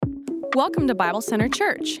Welcome to Bible Center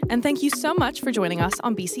Church, and thank you so much for joining us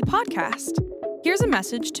on BC Podcast. Here's a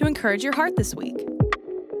message to encourage your heart this week.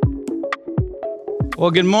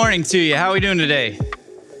 Well, good morning to you. How are we doing today?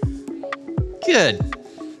 Good.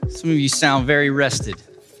 Some of you sound very rested.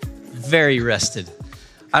 Very rested.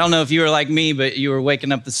 I don't know if you were like me, but you were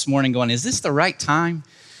waking up this morning going, is this the right time?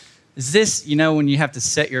 Is this, when you have to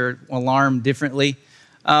set your alarm differently?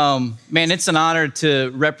 Man, it's an honor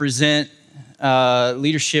to represent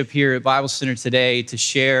leadership here at Bible Center today to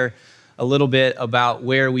share a little bit about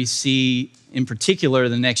where we see, in particular,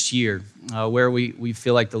 the next year, where we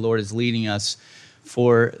feel like the Lord is leading us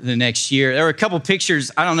for the next year. There were a couple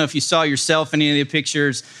pictures. I don't know if you saw yourself in any of the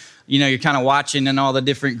pictures. You're kind of watching in all the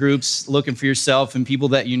different groups, looking for yourself and people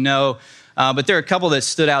that you know. But there are a couple that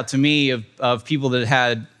stood out to me of people that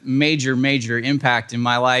had major impact in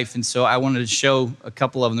my life. And so I wanted to show a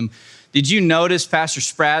couple of them. Did you notice Pastor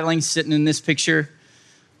Spradling sitting in this picture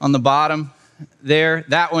on the bottom there?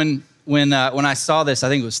 That one, when I saw this, I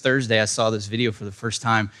think it was Thursday, I saw this video for the first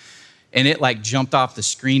time, and it jumped off the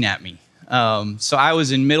screen at me. So I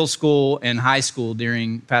was in middle school and high school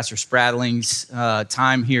during Pastor Spradling's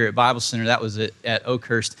time here at Bible Center. That was at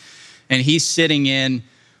Oakhurst. And he's sitting in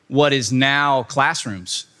what is now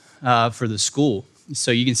classrooms for the school.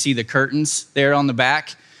 So you can see the curtains there on the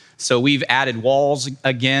back. So we've added walls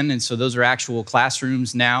again, and so those are actual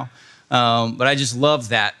classrooms now. But I just love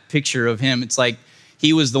that picture of him. It's like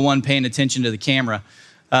he was the one paying attention to the camera.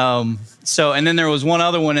 And then there was one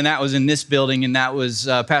other one, and that was in this building, and that was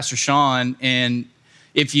Pastor Sean. And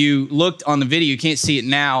if you looked on the video, you can't see it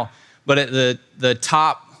now, but at the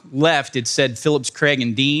top left, it said Phillips, Craig,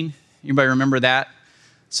 and Dean. Anybody remember that?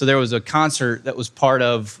 So there was a concert that was part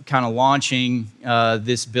of kind of launching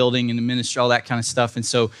this building and the ministry, all that kind of stuff. And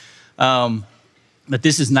so, but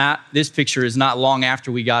this picture is not long after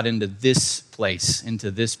we got into this place,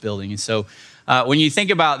 into this building. And so when you think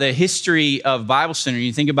about the history of Bible Center,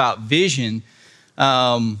 you think about vision,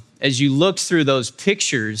 as you looked through those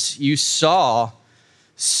pictures, you saw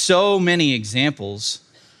so many examples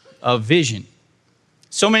of vision.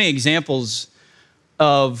 So many examples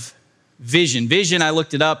of vision. Vision, I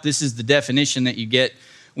looked it up. This is the definition that you get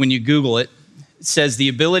when you Google it. It says the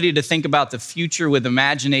ability to think about the future with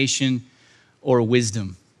imagination or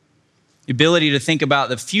wisdom. The ability to think about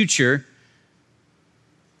the future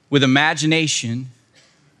with imagination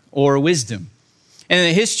or wisdom. And in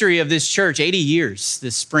the history of this church, 80 years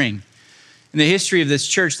this spring, in the history of this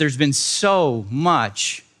church, there's been so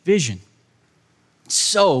much vision.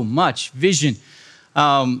 So much vision.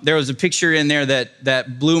 There was a picture in there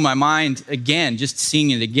that blew my mind again, just seeing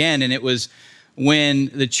it again. And it was when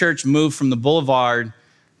the church moved from the Boulevard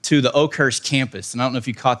to the Oakhurst campus. And I don't know if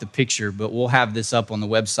you caught the picture, but we'll have this up on the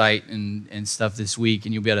website and stuff this week,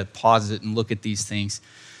 and you'll be able to pause it and look at these things.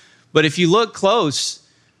 But if you look close,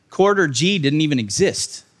 Corridor G didn't even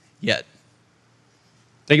exist yet.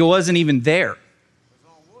 It wasn't even there.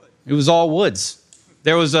 It was all woods.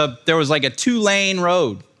 There was like a 2-lane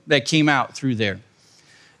road that came out through there.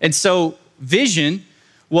 And so vision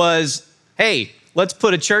was, hey, let's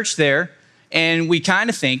put a church there. And we kind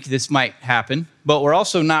of think this might happen, but we're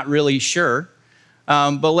also not really sure.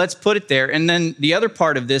 But let's put it there. And then the other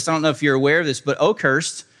part of this, I don't know if you're aware of this, but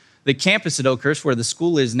Oakhurst, the campus at Oakhurst, where the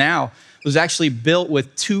school is now, was actually built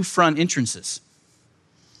with 2 front entrances.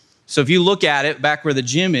 So if you look at it, back where the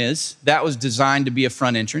gym is, that was designed to be a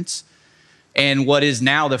front entrance. And what is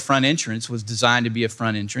now the front entrance was designed to be a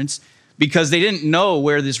front entrance because they didn't know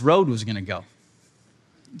where this road was going to go.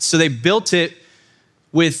 So they built it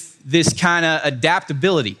with this kind of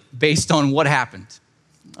adaptability based on what happened.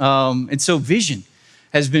 And so vision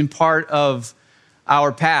has been part of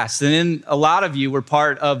our past. And then a lot of you were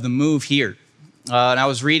part of the move here. And I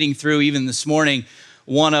was reading through, even this morning,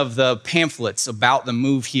 one of the pamphlets about the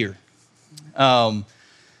move here.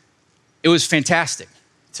 It was fantastic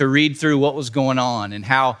to read through what was going on and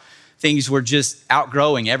how things were just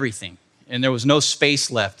outgrowing everything. And there was no space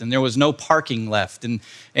left, and there was no parking left, and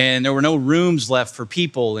there were no rooms left for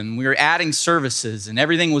people, and we were adding services, and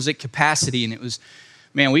everything was at capacity, and it was,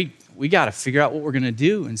 man, we got to figure out what we're going to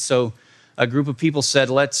do. And so a group of people said,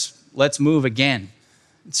 let's move again.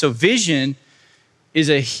 And so vision is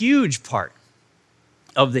a huge part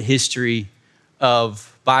of the history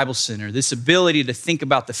of Bible Center, this ability to think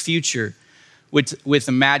about the future with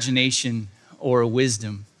imagination or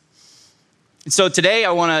wisdom. And so today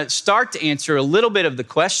I want to start to answer a little bit of the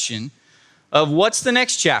question of what's the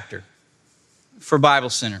next chapter for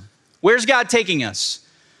Bible Center? Where's God taking us?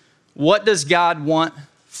 What does God want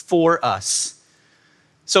for us?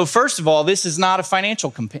 So first of all, this is not a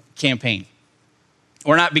financial campaign.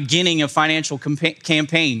 We're not beginning a financial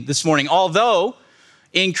campaign this morning, although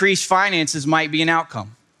increased finances might be an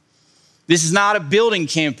outcome. This is not a building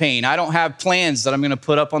campaign. I don't have plans that I'm going to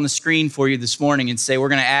put up on the screen for you this morning and say we're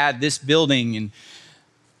going to add this building. And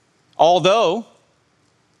although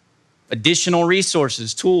additional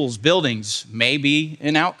resources, tools, buildings may be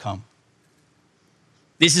an outcome.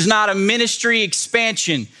 This is not a ministry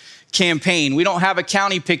expansion campaign. We don't have a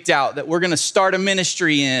county picked out that we're going to start a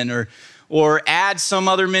ministry in or add some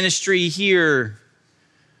other ministry here.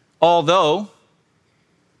 Although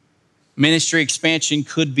ministry expansion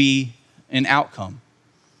could be an outcome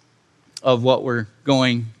of what we're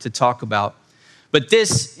going to talk about. But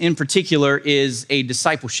this in particular is a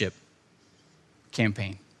discipleship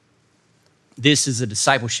campaign. This is a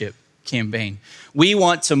discipleship campaign. We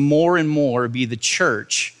want to more and more be the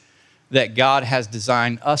church that God has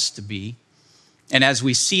designed us to be. And as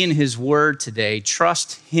we see in his word today,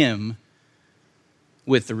 trust him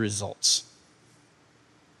with the results.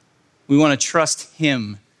 We want to trust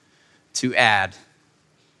him to add.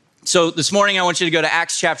 So this morning, I want you to go to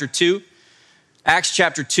Acts chapter 2. Acts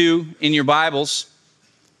chapter 2 in your Bibles.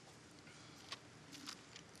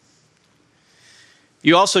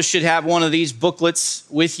 You also should have one of these booklets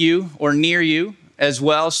with you or near you as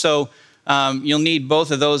well. So you'll need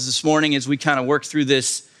both of those this morning as we kind of work through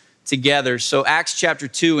this together. So Acts chapter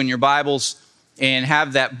 2 in your Bibles, and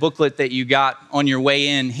have that booklet that you got on your way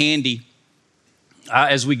in handy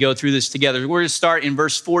as we go through this together. We're going to start in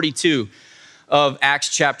verse 42 of Acts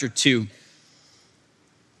chapter 2.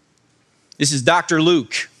 This is Dr.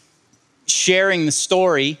 Luke sharing the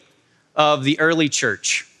story of the early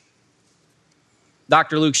church.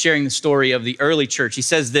 Dr. Luke sharing the story of the early church. He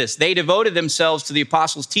says this: they devoted themselves to the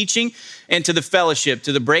apostles' teaching and to the fellowship,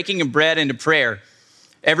 to the breaking of bread and to prayer.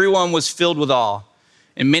 Everyone was filled with awe,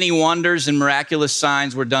 and many wonders and miraculous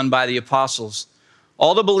signs were done by the apostles.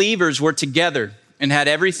 All the believers were together and had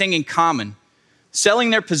everything in common.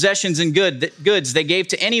 Selling their possessions and goods, they gave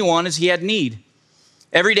to anyone as he had need.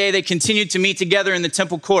 Every day they continued to meet together in the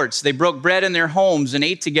temple courts. They broke bread in their homes and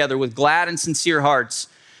ate together with glad and sincere hearts,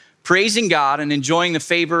 praising God and enjoying the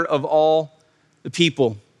favor of all the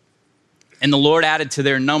people. And the Lord added to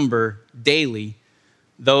their number daily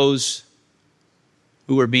those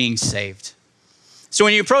who were being saved. So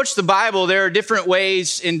when you approach the Bible, there are different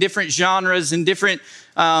ways in different genres and different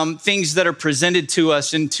things that are presented to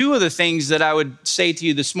us. And two of the things that I would say to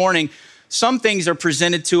you this morning, some things are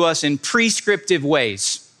presented to us in prescriptive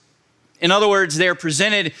ways. In other words, they're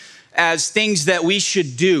presented as things that we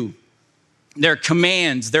should do. They're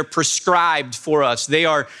commands, they're prescribed for us. They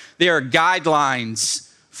are guidelines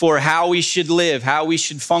for how we should live, how we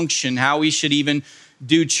should function, how we should even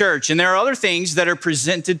do church. And there are other things that are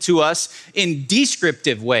presented to us in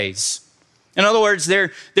descriptive ways. In other words, they're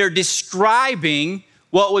describing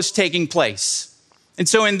what was taking place. And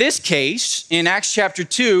so in this case, in Acts chapter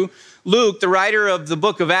 2, Luke, the writer of the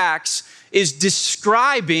book of Acts, is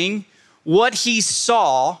describing what he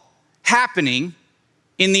saw happening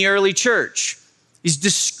in the early church. He's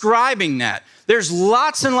describing that. There's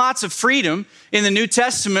lots and lots of freedom in the New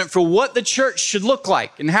Testament for what the church should look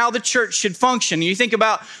like and how the church should function. You think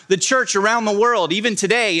about the church around the world, even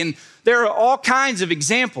today, and there are all kinds of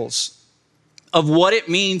examples of what it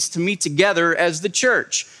means to meet together as the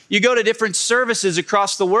church. You go to different services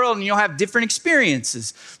across the world and you'll have different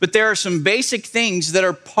experiences, but there are some basic things that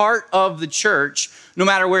are part of the church no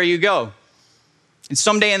matter where you go. And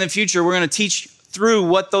someday in the future, we're going to teach through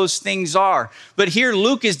what those things are. But here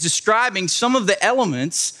Luke is describing some of the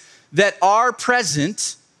elements that are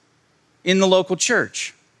present in the local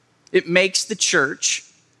church. It makes the church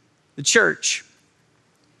the church.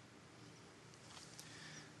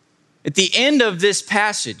 At the end of this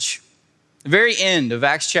passage, the very end of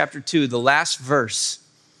Acts chapter 2, the last verse,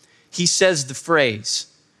 he says the phrase,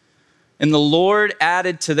 "And the Lord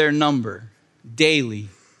added to their number daily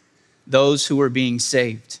those who were being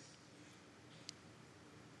saved."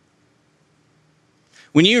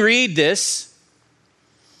 When you read this,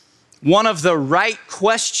 one of the right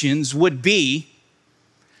questions would be,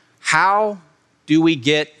 how do we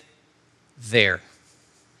get there?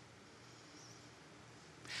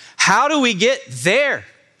 How do we get there?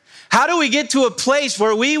 How do we get to a place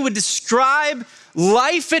where we would describe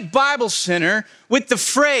life at Bible Center with the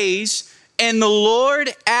phrase, "And the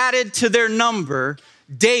Lord added to their number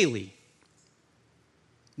daily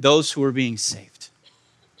those who are being saved"?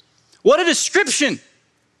 What a description.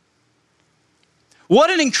 What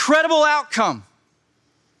an incredible outcome.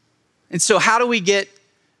 And so how do we get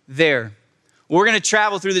there? We're going to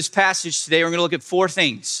travel through this passage today. We're going to look at four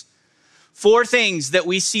things. Four things that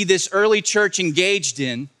we see this early church engaged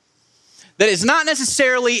in that is not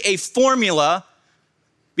necessarily a formula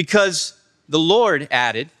because the Lord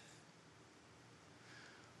added,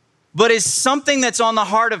 but is something that's on the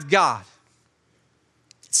heart of God.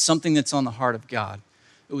 It's something that's on the heart of God.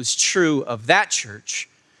 It was true of that church,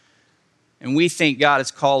 and we think God is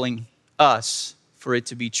calling us for it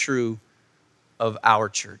to be true of our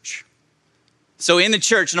church. So in the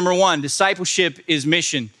church, number one, discipleship is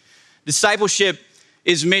mission. Discipleship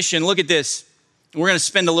is mission. Look at this. We're going to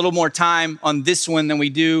spend a little more time on this one than we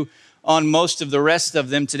do on most of the rest of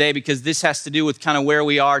them today, because this has to do with kind of where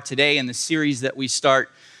we are today in the series that we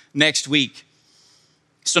start next week.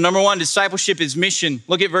 So number one, discipleship is mission.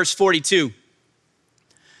 Look at verse 42.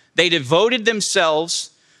 They devoted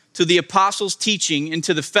themselves to the apostles' teaching and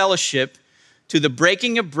to the fellowship, to the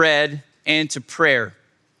breaking of bread and to prayer.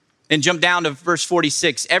 Then jump down to verse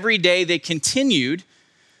 46. Every day they continued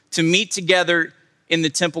to meet together in the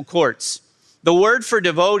temple courts. The word for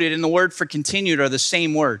devoted and the word for continued are the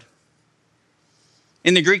same word.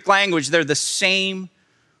 In the Greek language, they're the same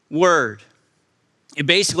word. It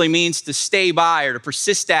basically means to stay by or to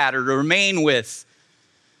persist at or to remain with,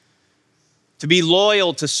 to be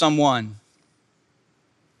loyal to someone.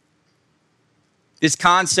 This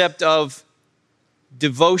concept of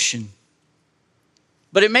devotion.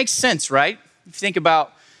 But it makes sense, right? If you think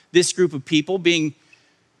about this group of people being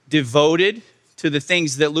devoted to the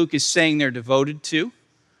things that Luke is saying they're devoted to.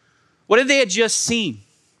 What had they just seen?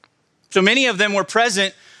 So many of them were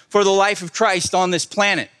present for the life of Christ on this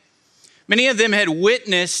planet. Many of them had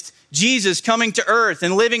witnessed Jesus coming to earth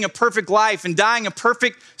and living a perfect life and dying a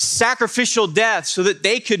perfect sacrificial death so that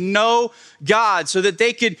they could know God, so that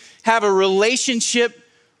they could have a relationship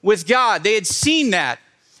with God. They had seen that.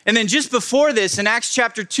 And then just before this, in Acts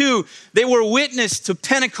chapter 2, they were witness to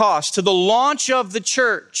Pentecost, to the launch of the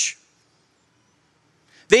church.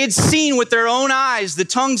 They had seen with their own eyes the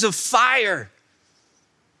tongues of fire.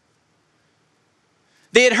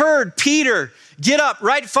 They had heard Peter get up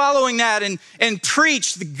right following that and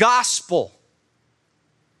preach the gospel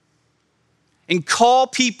and call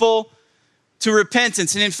people to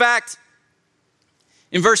repentance. And in fact,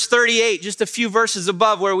 in verse 38, just a few verses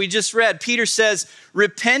above where we just read, Peter says,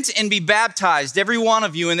 repent and be baptized, every one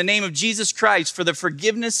of you, in the name of Jesus Christ for the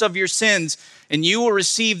forgiveness of your sins, and you will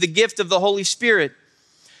receive the gift of the Holy Spirit.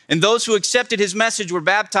 And those who accepted his message were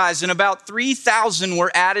baptized, and about 3,000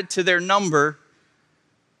 were added to their number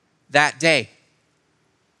that day.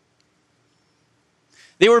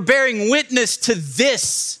 They were bearing witness to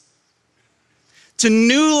this, to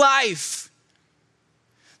new life,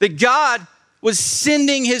 that God was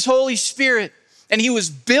sending his Holy Spirit, and he was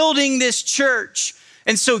building this church.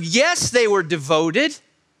 And so, yes, they were devoted.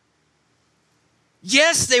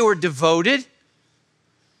 Yes, they were devoted.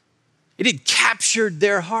 It had captured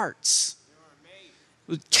their hearts.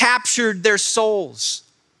 It had captured their souls.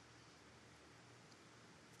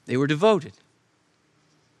 They were devoted.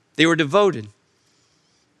 They were devoted.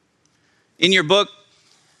 In your book,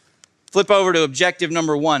 flip over to objective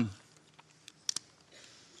number 1.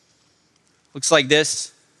 Looks like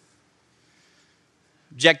this.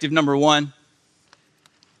 Objective number 1.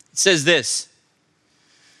 It says this.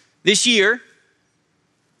 This year,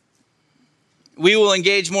 we will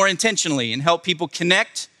engage more intentionally and help people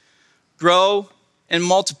connect, grow, and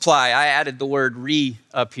multiply. I added the word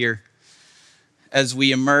up here as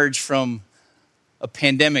we emerge from a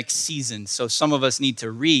pandemic season. So some of us need to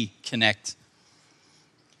reconnect.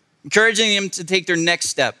 Encouraging them to take their next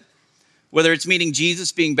step, whether it's meeting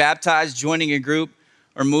Jesus, being baptized, joining a group,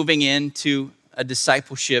 or moving into a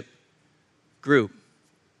discipleship group.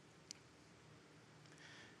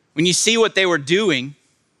 When you see what they were doing,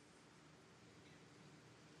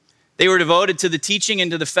 they were devoted to the teaching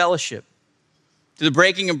and to the fellowship, to the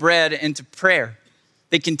breaking of bread and to prayer.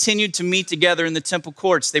 They continued to meet together in the temple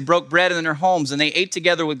courts. They broke bread in their homes, and they ate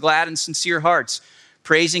together with glad and sincere hearts,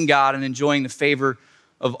 praising God and enjoying the favor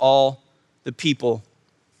of all the people.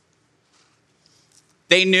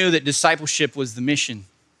 They knew that discipleship was the mission.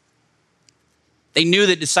 They knew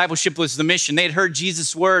that discipleship was the mission. They had heard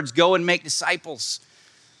Jesus' words, go and make disciples.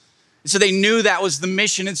 And so they knew that was the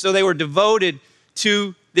mission, and so they were devoted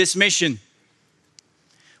to this mission.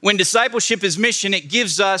 When discipleship is mission, it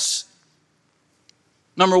gives us,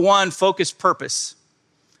 number 1, focused purpose.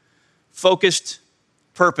 Focused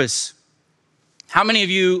purpose. How many of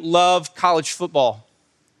you love college football?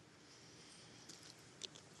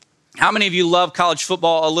 How many of you love college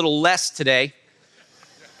football a little less today?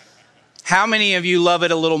 How many of you love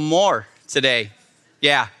it a little more today?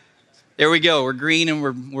 Yeah, there we go. We're green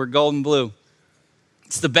and we're gold and blue.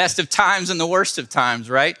 It's the best of times and the worst of times,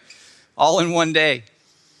 right? All in one day.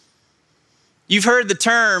 You've heard the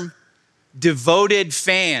term devoted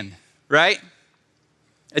fan, right?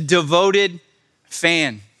 A devoted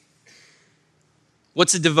fan.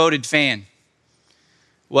 What's a devoted fan?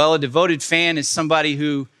 Well, a devoted fan is somebody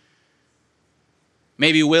who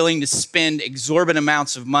may be willing to spend exorbitant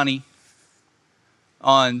amounts of money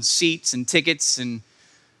on seats and tickets and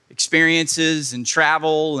experiences and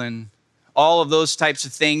travel and all of those types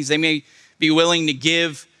of things. They may be willing to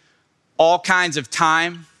give all kinds of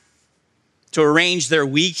time to arrange their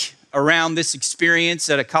week around this experience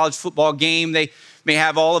at a college football game. They may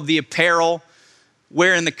have all of the apparel,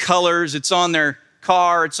 wearing the colors. It's on their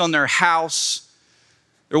car, it's on their house.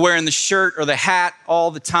 They're wearing the shirt or the hat all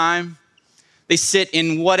the time. They sit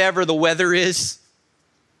in whatever the weather is.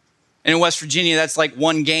 And in West Virginia, that's like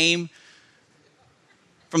one game.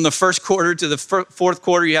 From the first quarter to the fourth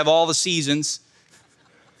quarter, you have all the seasons.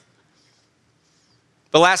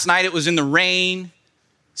 But last night it was in the rain.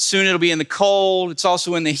 Soon it'll be in the cold. It's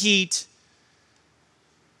also in the heat.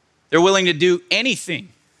 They're willing to do anything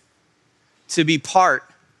to be part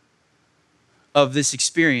of this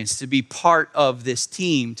experience, to be part of this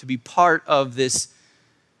team, to be part of this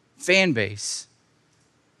fan base.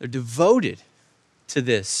 They're devoted to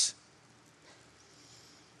this.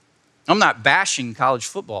 I'm not bashing college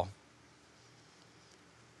football,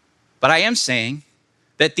 but I am saying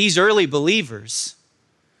that these early believers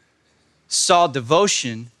saw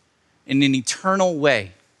devotion in an eternal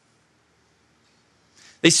way.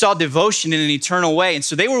 They saw devotion in an eternal way, and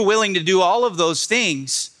so they were willing to do all of those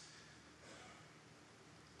things,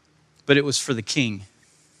 but it was for the King.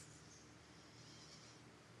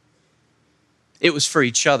 It was for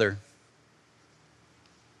each other.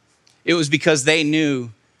 It was because they knew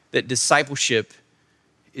that discipleship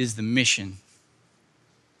is the mission.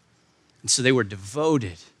 And so they were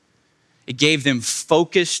devoted. It gave them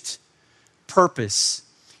focused purpose.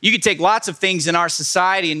 You could take lots of things in our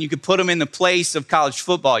society and you could put them in the place of college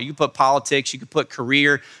football. You could put politics, you could put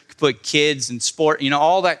career, you could put kids and sport,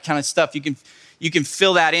 all that kind of stuff. You can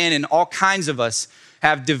fill that in, and all kinds of us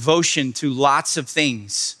have devotion to lots of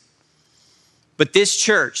things. But this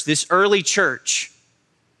church, this early church,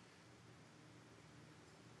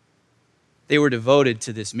 they were devoted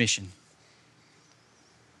to this mission.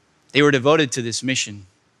 They were devoted to this mission.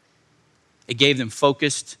 It gave them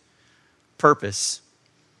focused purpose.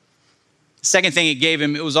 The second thing it gave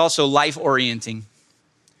him, it was also life-orienting.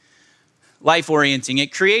 Life-orienting.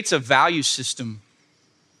 It creates a value system.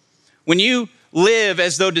 When you live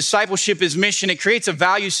as though discipleship is mission, it creates a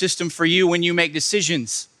value system for you when you make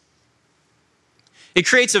decisions. It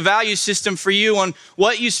creates a value system for you on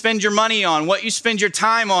what you spend your money on, what you spend your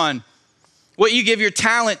time on, what you give your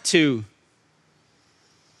talent to.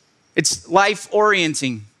 It's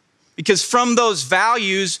life-orienting because from those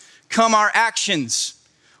values come our actions.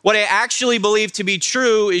 What I actually believe to be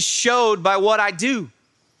true is showed by what I do,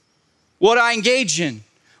 what I engage in,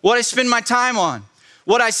 what I spend my time on.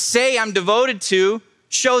 What I say I'm devoted to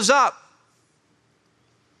shows up.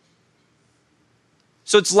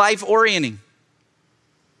 So it's life-orienting.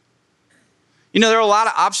 There are a lot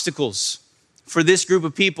of obstacles for this group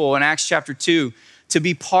of people in Acts chapter 2 to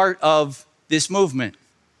be part of this movement.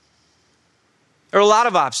 There are a lot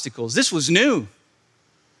of obstacles. This was new.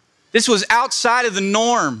 This was outside of the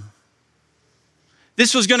norm.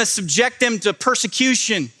 This was going to subject them to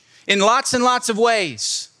persecution in lots and lots of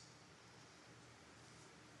ways.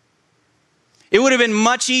 It would have been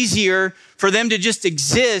much easier for them to just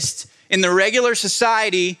exist in the regular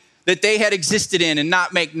society that they had existed in and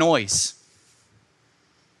not make noise.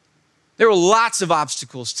 There were lots of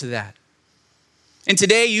obstacles to that. And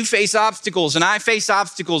today you face obstacles and I face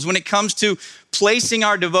obstacles when it comes to placing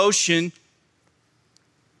our devotion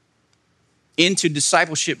into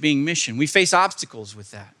discipleship being mission. We face obstacles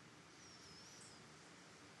with that.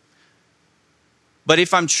 But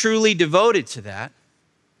if I'm truly devoted to that,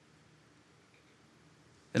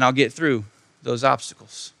 then I'll get through those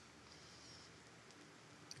obstacles.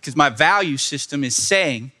 Because my value system is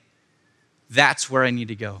saying, that's where I need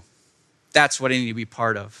to go. That's what I need to be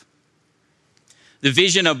part of. The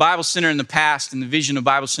vision of Bible Center in the past and the vision of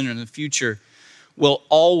Bible Center in the future will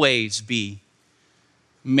always be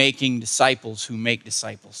making disciples who make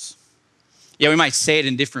disciples. Yeah, we might say it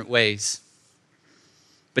in different ways,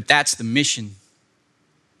 but that's the mission.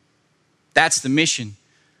 That's the mission.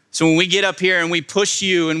 So when we get up here and we push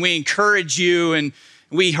you and we encourage you and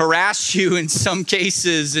we harass you in some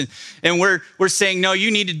cases and we're saying, no,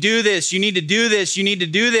 you need to do this, you need to do this, you need to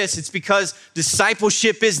do this. It's because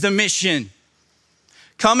discipleship is the mission.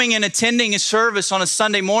 Coming and attending a service on a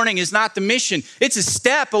Sunday morning is not the mission. It's a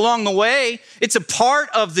step along the way. It's a part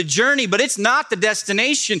of the journey, but it's not the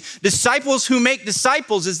destination. Disciples who make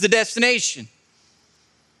disciples is the destination.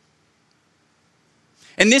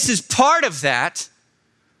 And this is part of that,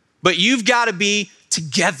 but you've got to be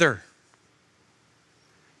together.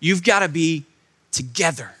 You've got to be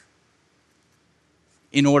together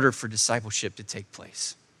in order for discipleship to take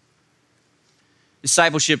place.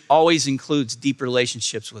 Discipleship always includes deep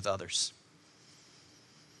relationships with others.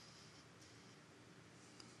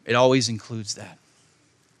 It always includes that.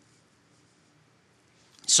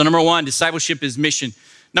 So number one, discipleship is mission.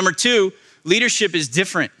 Number two, leadership is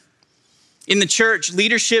different. In the church,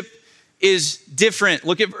 leadership is different.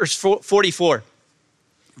 Look at verse 44.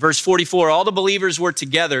 Verse 44, all the believers were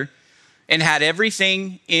together and had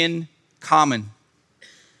everything in common.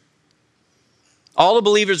 All the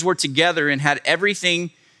believers were together and had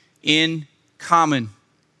everything in common.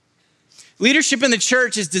 Leadership in the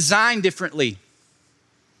church is designed differently.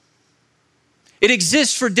 It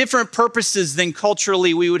exists for different purposes than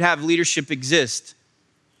culturally we would have leadership exist.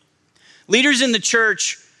 Leaders in the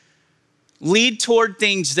church lead toward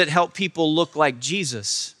things that help people look like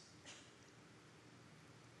Jesus.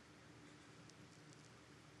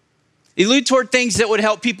 They lead toward things that would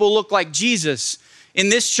help people look like Jesus. In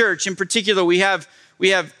this church in particular, we have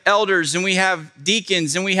elders and we have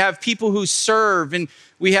deacons and we have people who serve and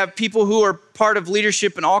we have people who are part of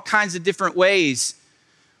leadership in all kinds of different ways.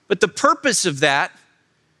 But the purpose of that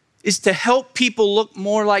is to help people look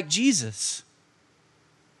more like Jesus.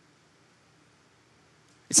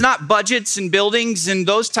 It's not budgets and buildings and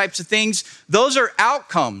those types of things. Those are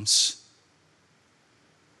outcomes.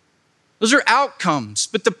 Those are outcomes.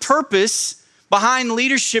 But the purpose behind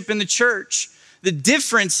leadership in the church, the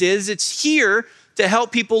difference is it's here to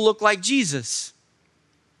help people look like Jesus.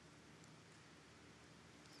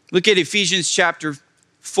 Look at Ephesians chapter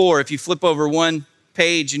 4. If you flip over one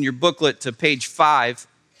page in your booklet to page 5,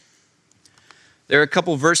 there are a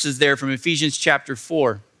couple verses there from Ephesians chapter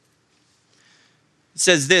 4. It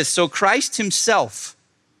says this, so Christ himself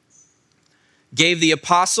gave the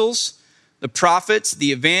apostles, the prophets,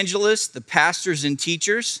 the evangelists, the pastors and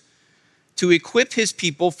teachers to equip his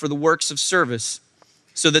people for the works of service,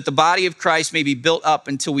 so that the body of Christ may be built up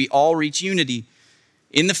until we all reach unity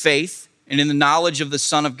in the faith and in the knowledge of the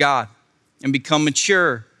Son of God and become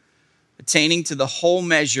mature, attaining to the whole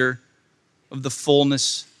measure of the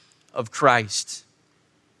fullness of Christ.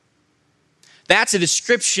 That's a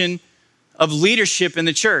description of leadership in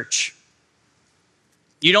the church.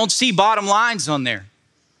 You don't see bottom lines on there.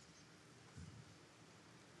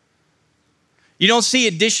 You don't see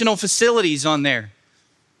additional facilities on there.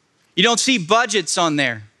 You don't see budgets on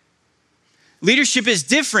there. Leadership is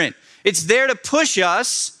different. It's there to push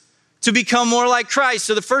us to become more like Christ.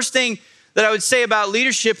 So the first thing that I would say about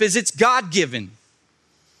leadership is it's God-given.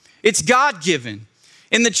 It's God-given.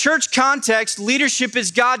 In the church context, leadership is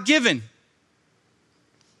God-given.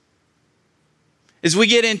 As we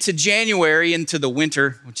get into January, into the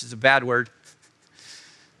winter, which is a bad word,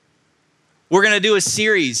 we're going to do a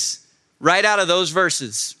series right out of those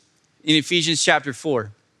verses in Ephesians chapter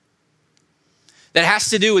 4. That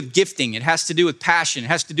has to do with gifting. It has to do with passion. It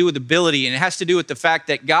has to do with ability. And it has to do with the fact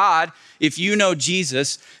that God, if you know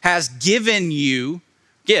Jesus, has given you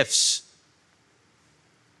gifts.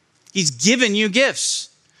 He's given you gifts.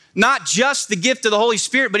 Not just the gift of the Holy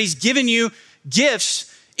Spirit, but he's given you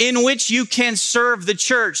gifts in which you can serve the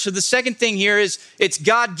church. So the second thing here is it's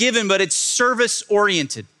God-given, but it's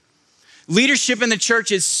service-oriented. Leadership in the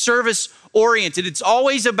church is service-oriented. It's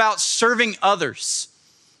always about serving others.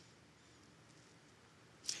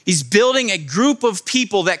 He's building a group of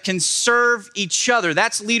people that can serve each other.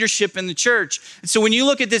 That's leadership in the church. And so when you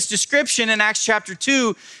look at this description in Acts chapter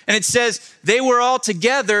 2, and it says they were all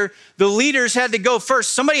together, the leaders had to go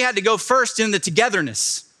first. Somebody had to go first in the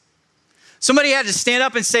togetherness. Somebody had to stand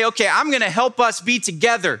up and say, okay, I'm going to help us be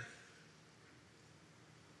together.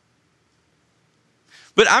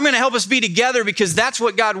 But I'm going to help us be together because that's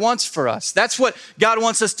what God wants for us. That's what God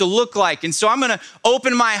wants us to look like. And so I'm going to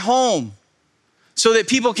open my home so that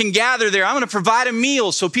people can gather there. I'm going to provide a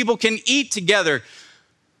meal so people can eat together.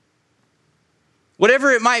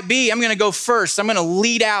 Whatever it might be, I'm going to go first. I'm going to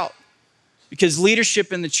lead out because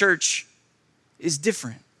leadership in the church is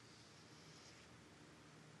different.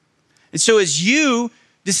 And so as you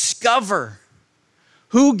discover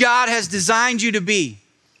who God has designed you to be,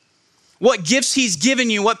 what gifts he's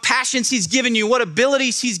given you, what passions he's given you, what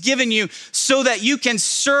abilities he's given you so that you can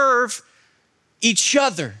serve each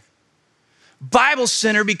other, Bible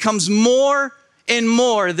Center becomes more and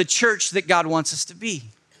more the church that God wants us to be.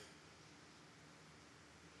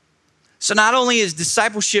 So not only is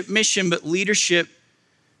discipleship mission, but leadership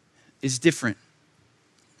is different.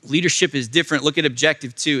 Leadership is different. Look at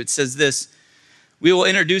objective 2. It says this: we will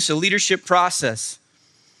introduce a leadership process,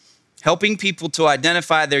 helping people to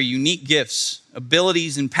identify their unique gifts,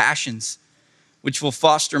 abilities, and passions, which will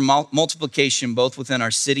foster multiplication both within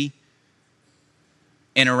our city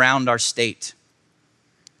and around our state.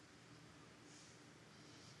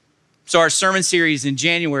 So our sermon series in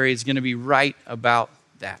January is going to be right about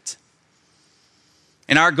that.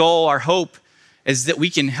 And our goal, our hope, is that we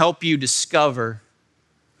can help you discover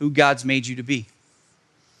who God's made you to be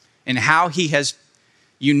and how he has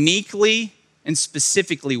uniquely and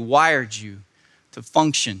specifically wired you to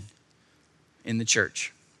function in the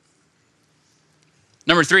church.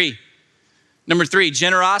 Number three,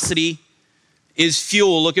 generosity is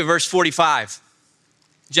fuel. Look at verse 45.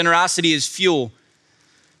 Generosity is fuel.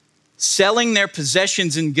 Selling their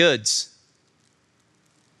possessions and goods,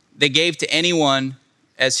 they gave to anyone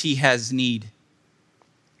as he has need.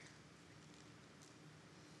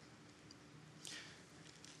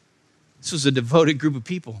 This was a devoted group of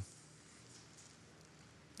people.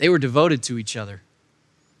 They were devoted to each other.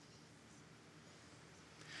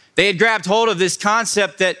 They had grabbed hold of this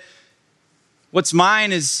concept that what's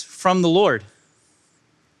mine is from the Lord.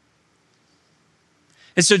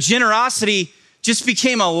 And so generosity just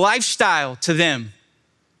became a lifestyle to them.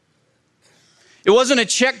 It wasn't a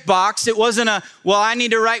checkbox. It wasn't I need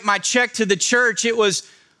to write my check to the church. It was,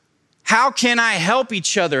 how can I help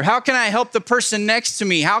each other? How can I help the person next to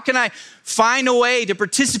me? How can I find a way to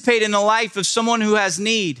participate in the life of someone who has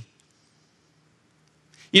need?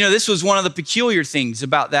 You know, this was one of the peculiar things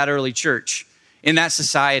about that early church in that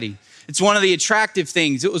society. It's one of the attractive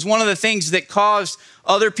things. It was one of the things that caused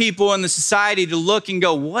other people in the society to look and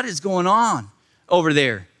go, what is going on over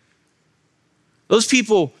there? Those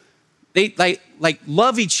people, they like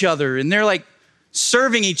love each other, and they're like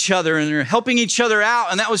serving each other, and they're helping each other out.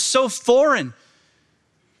 And that was so foreign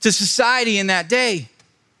to society in that day.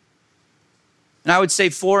 And I would say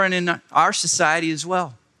foreign in our society as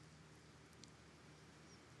well.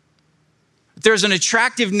 There's an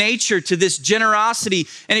attractive nature to this generosity,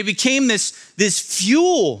 and it became this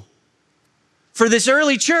fuel for this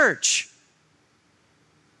early church.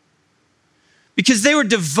 Because they were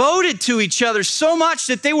devoted to each other so much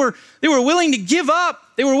that they were willing to give up.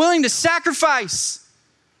 They were willing to sacrifice.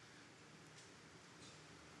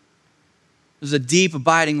 It was a deep,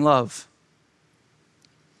 abiding love.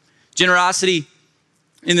 Generosity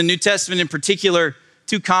in the New Testament in particular,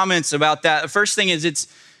 2 comments about that. The first thing is it's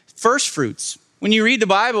first fruits. When you read the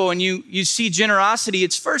Bible and you see generosity,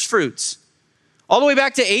 it's first fruits. All the way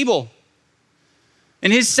back to Abel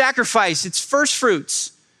and his sacrifice, it's first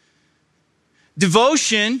fruits.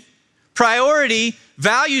 Devotion, priority,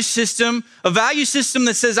 value system, a value system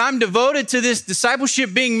that says I'm devoted to this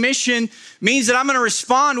discipleship being mission means that I'm going to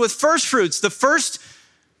respond with first fruits. The first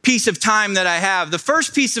piece of time that I have, the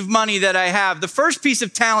first piece of money that I have, the first piece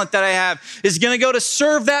of talent that I have is going to go to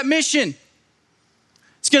serve that mission.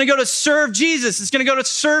 It's going to go to serve Jesus. It's going to go to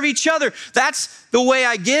serve each other. That's the way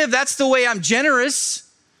I give. That's the way I'm generous.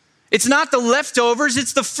 It's not the leftovers,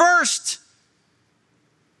 it's the first.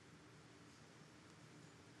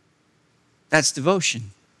 That's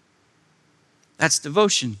devotion. That's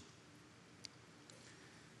devotion.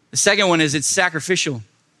 The second one is it's sacrificial.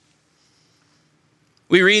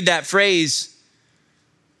 We read that phrase,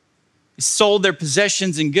 they sold their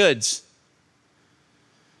possessions and goods.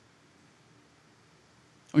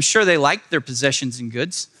 I'm sure they liked their possessions and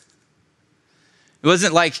goods. It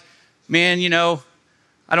wasn't like, man,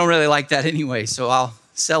 I don't really like that anyway, so I'll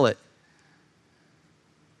sell it.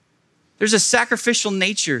 There's a sacrificial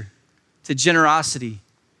nature to generosity.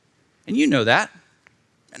 And you know that.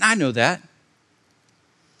 And I know that.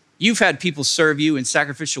 You've had people serve you in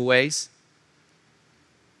sacrificial ways.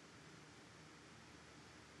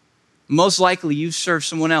 Most likely you've served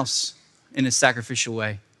someone else in a sacrificial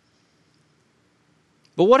way.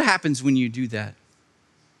 But what happens when you do that?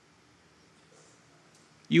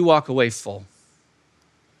 You walk away full.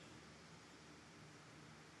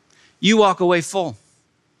 You walk away full.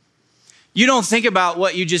 You don't think about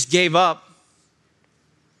what you just gave up.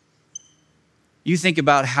 You think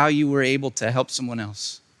about how you were able to help someone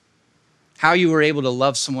else, how you were able to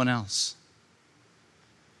love someone else.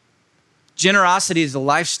 Generosity is a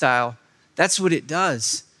lifestyle. That's what it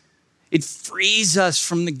does. It frees us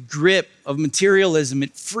from the grip of materialism.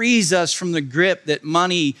 It frees us from the grip that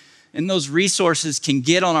money and those resources can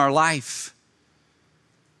get on our life.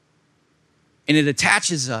 And it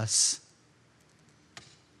attaches us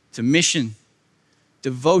to mission,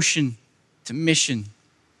 devotion to mission.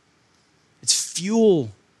 It's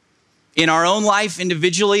fuel in our own life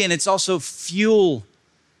individually, and it's also fuel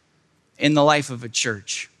in the life of a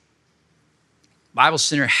church. Bible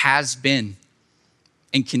Center has been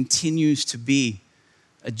and continues to be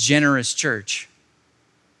a generous church.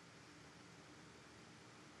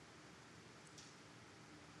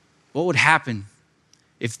 What would happen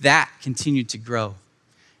if that continued to grow?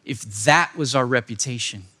 If that was our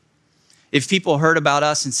reputation? If people heard about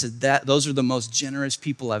us and said that those are the most generous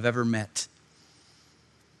people I've ever met?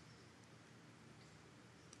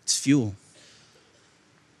 It's fuel.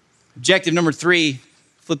 Objective number 3,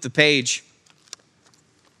 flip the page,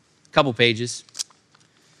 a couple pages. It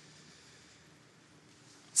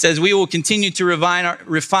says, we will continue to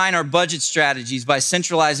refine our budget strategies by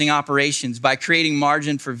centralizing operations, by creating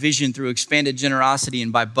margin for vision through expanded generosity,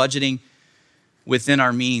 and by budgeting within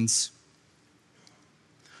our means.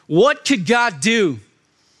 What could God do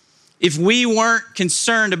if we weren't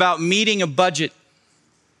concerned about meeting a budget?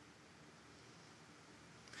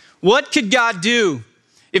 What could God do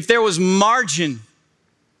if there was margin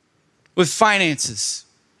with finances?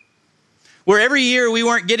 Where every year we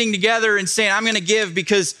weren't getting together and saying, I'm going to give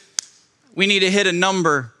because we need to hit a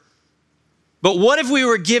number. But what if we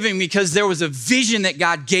were giving because there was a vision that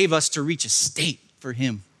God gave us to reach a state for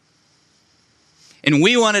Him? And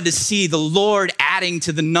we wanted to see the Lord adding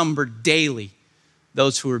to the number daily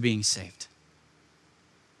those who were being saved.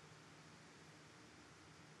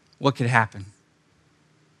 What could happen?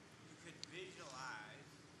 You could visualize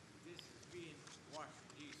this as being Washington,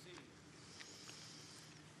 D.C.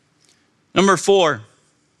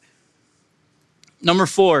 Number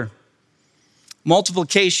four,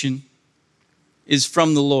 multiplication is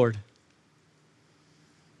from the Lord.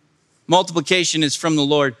 Multiplication is from the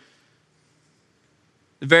Lord.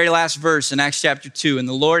 The very last verse in Acts chapter 2, and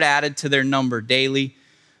the Lord added to their number daily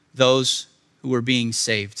those who were being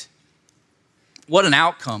saved. What an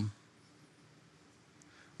outcome.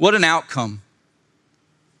 What an outcome.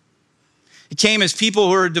 It came as people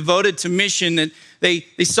who were devoted to mission, and they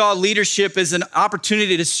saw leadership as an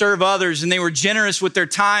opportunity to serve others, and they were generous with their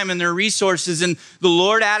time and their resources, and the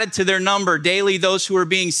Lord added to their number daily those who were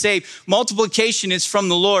being saved. Multiplication is from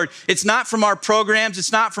the Lord. It's not from our programs.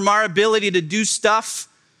 It's not from our ability to do stuff.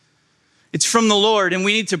 It's from the Lord, and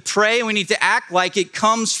we need to pray, and we need to act like it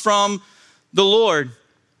comes from the Lord.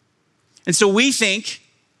 And so we think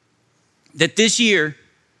that this year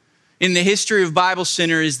in the history of Bible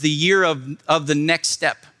Center is the year of the next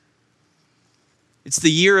step. It's the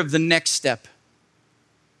year of the next step.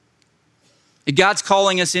 God's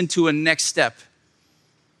calling us into a next step.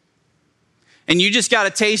 And you just got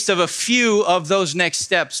a taste of a few of those next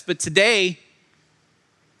steps. But today,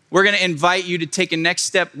 we're going to invite you to take a next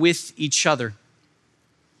step with each other.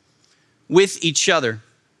 With each other.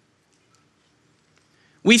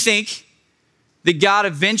 We think that God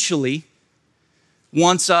eventually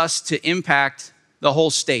wants us to impact the whole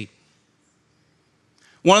state.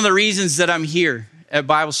 One of the reasons that I'm here at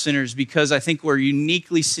Bible Center is because I think we're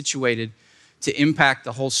uniquely situated to impact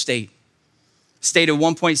the whole state. A state of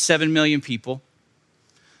 1.7 million people,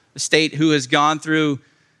 a state who has gone through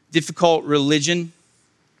difficult religion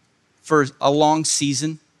for a long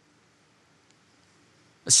season,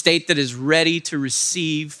 a state that is ready to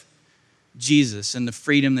receive Jesus and the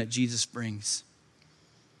freedom that Jesus brings.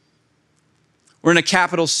 We're in a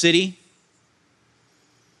capital city.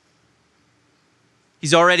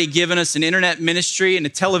 He's already given us an internet ministry and a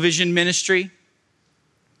television ministry.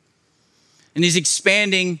 And He's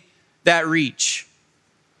expanding that reach.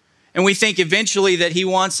 And we think eventually that He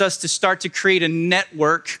wants us to start to create a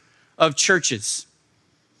network of churches.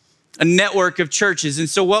 A network of churches. And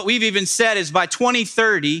so what we've even said is by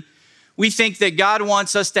 2030, we think that God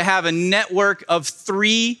wants us to have a network of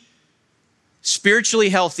 3 spiritually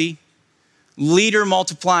healthy, leader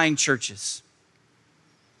multiplying churches.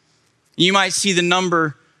 You might see the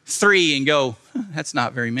number 3 and go, that's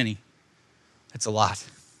not very many. That's a lot.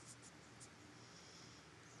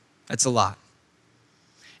 That's a lot.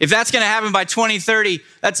 If that's going to happen by 2030,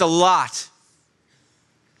 that's a lot.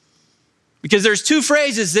 Because there's 2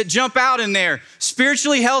 phrases that jump out in there: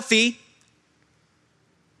 spiritually healthy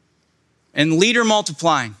and leader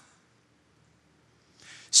multiplying.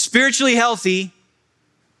 Spiritually healthy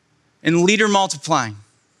and leader multiplying.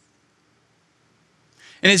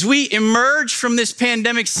 And as we emerge from this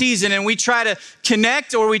pandemic season and we try to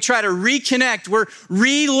connect or we try to reconnect, we're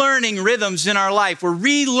relearning rhythms in our life. We're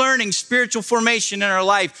relearning spiritual formation in our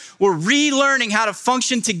life. We're relearning how to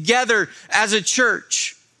function together as a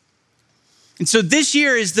church. And so this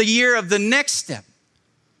year is the year of the next step.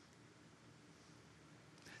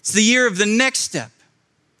 It's the year of the next step.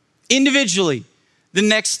 Individually, the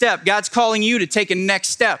next step. God's calling you to take a next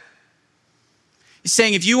step. He's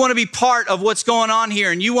saying if you want to be part of what's going on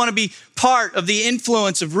here and you want to be part of the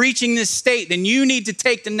influence of reaching this state, then you need to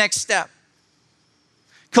take the next step.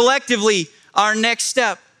 Collectively, our next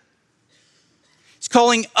step. He's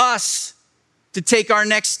calling us to take our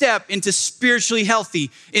next step into spiritually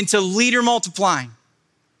healthy, into leader multiplying,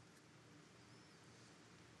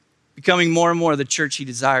 becoming more and more the church he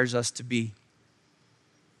desires us to be.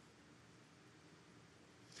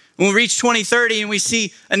 When we reach 2030 and we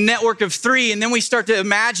see a network of 3, and then we start to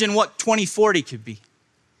imagine what 2040 could be.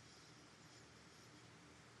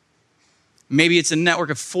 Maybe it's a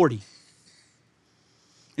network of 40.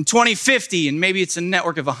 In 2050, and maybe it's a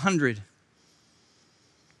network of 100.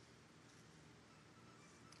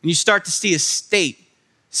 And you start to see a state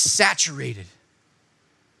saturated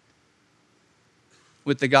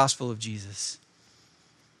with the gospel of Jesus.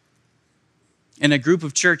 And a group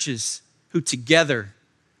of churches who together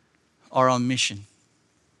are on mission.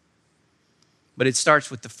 But it starts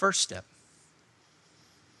with the first step.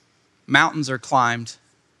 Mountains are climbed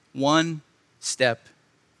one step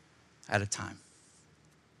at a time.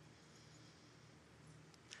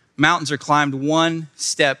 Mountains are climbed one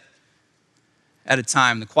step at a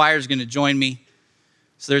time. The choir is going to join me.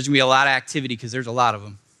 So there's going to be a lot of activity because there's a lot of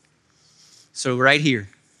them. So right here.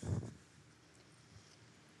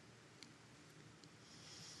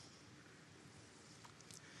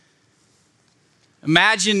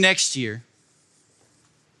 Imagine next year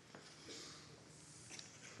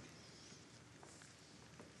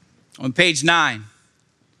on page 9,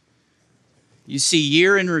 you see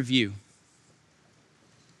year in review.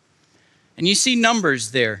 And you see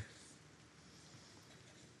numbers there.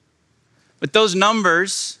 But those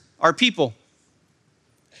numbers are people.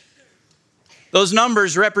 Those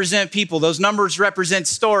numbers represent people. Those numbers represent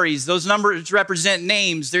stories. Those numbers represent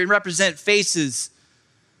names. They represent faces.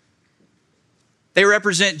 They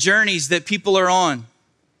represent journeys that people are on.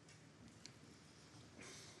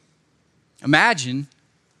 Imagine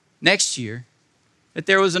next year that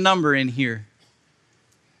there was a number in here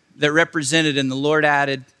that represented, and the Lord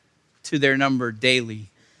added to their number daily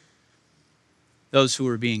those who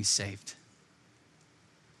were being saved.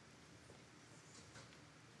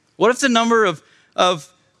 What if the number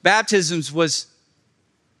of baptisms was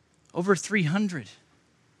over 300?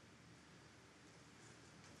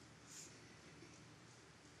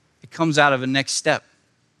 It comes out of a next step.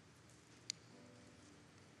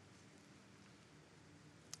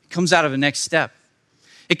 It comes out of a next step.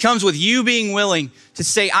 It comes with you being willing to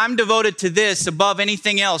say, I'm devoted to this above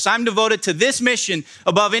anything else. I'm devoted to this mission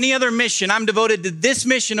above any other mission. I'm devoted to this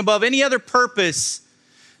mission above any other purpose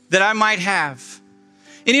that I might have.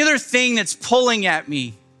 Any other thing that's pulling at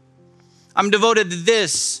me, I'm devoted to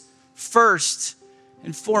this first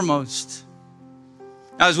and foremost.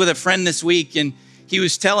 I was with a friend this week, and he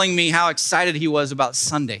was telling me how excited he was about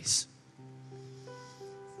Sundays.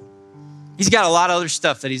 He's got a lot of other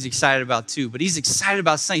stuff that he's excited about too, but he's excited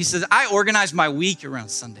about Sundays. He says, I organize my week around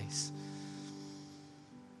Sundays.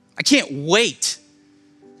 I can't wait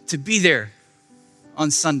to be there on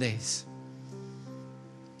Sundays.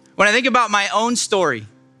 When I think about my own story,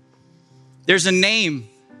 there's a name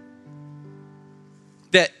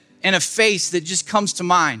that and a face that just comes to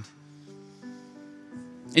mind.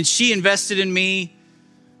 And she invested in me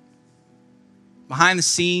behind the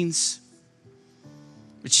scenes.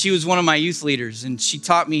 But she was one of my youth leaders, and she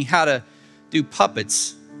taught me how to do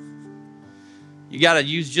puppets. You got to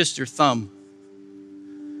use just your thumb.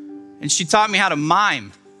 And she taught me how to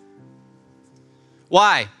mime.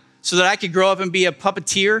 Why? So that I could grow up and be a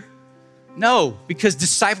puppeteer? No, because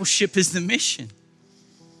discipleship is the mission.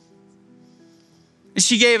 And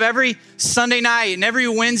she gave every Sunday night and every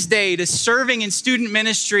Wednesday to serving in student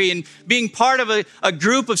ministry and being part of a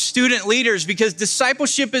group of student leaders, because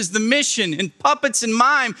discipleship is the mission, and puppets and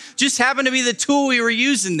mime just happened to be the tool we were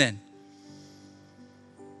using then.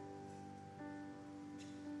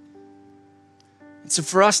 And so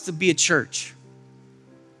for us to be a church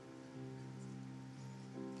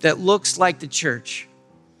that looks like the church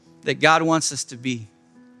that God wants us to be,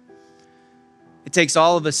 it takes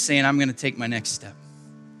all of us saying, I'm going to take my next step.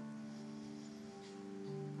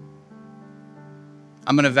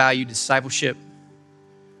 I'm going to value discipleship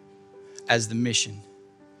as the mission.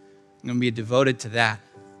 I'm going to be devoted to that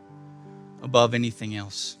above anything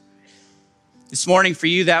else. This morning for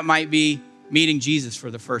you, that might be meeting Jesus for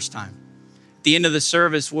the first time. At the end of the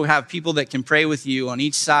service, we'll have people that can pray with you on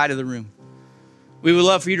each side of the room. We would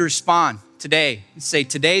love for you to respond today and say,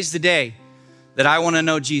 today's the day that I want to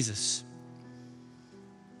know Jesus.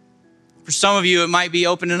 For some of you, it might be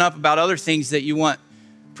opening up about other things that you want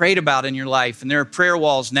prayed about in your life. And there are prayer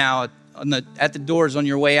walls now at the doors on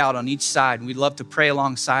your way out on each side, and we'd love to pray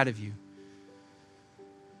alongside of you.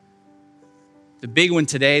 The big one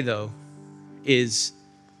today, though, is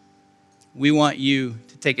we want you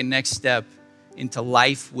to take a next step into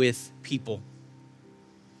life with people.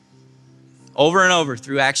 Over and over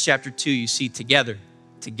through Acts chapter 2, you see together,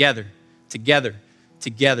 together, together,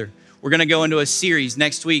 together. We're going to go into a series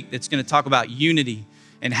next week that's going to talk about unity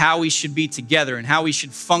and how we should be together and how we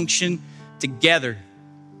should function together.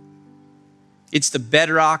 It's the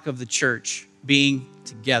bedrock of the church, being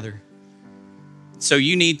together. So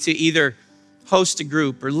you need to either host a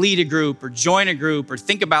group or lead a group or join a group or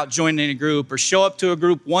think about joining a group or show up to a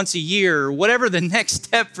group once a year or whatever the next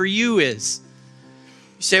step for you is.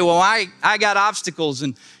 You say, well, I got obstacles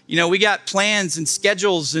and we got plans and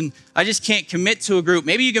schedules and I just can't commit to a group.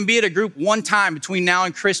 Maybe you can be at a group one time between now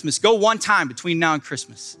and Christmas. Go one time between now and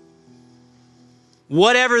Christmas.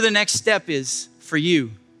 Whatever the next step is for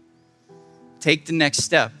you, take the next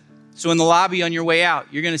step. So in the lobby on your way out,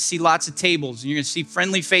 you're going to see lots of tables and you're going to see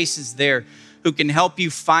friendly faces there who can help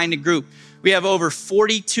you find a group. We have over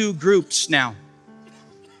 42 groups now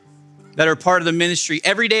that are part of the ministry.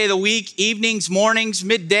 Every day of the week, evenings, mornings,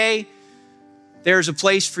 midday, there's a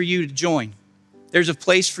place for you to join. There's a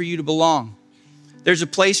place for you to belong. There's a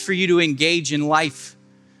place for you to engage in life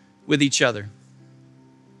with each other.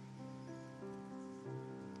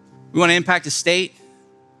 We want to impact a state.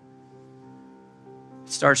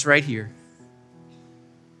 It starts right here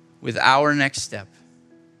with our next step,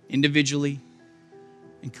 individually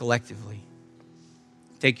and collectively.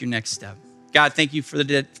 Take your next step. God, thank you for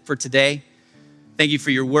today. Thank you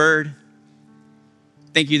for your word.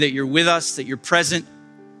 Thank you that you're with us, that you're present.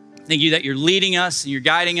 Thank you that you're leading us and you're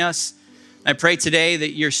guiding us. And I pray today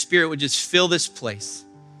that your spirit would just fill this place.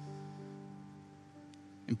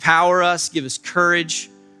 Empower us, give us courage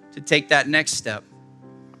to take that next step.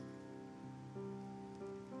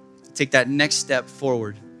 Take that next step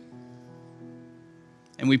forward.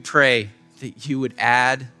 And we pray that you would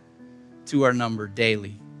add to our number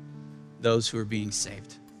daily those who are being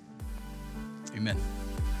saved. Amen.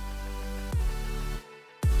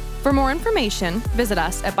 For more information, visit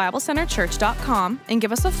us at BibleCenterChurch.com and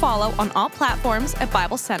give us a follow on all platforms at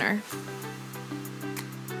Bible Center.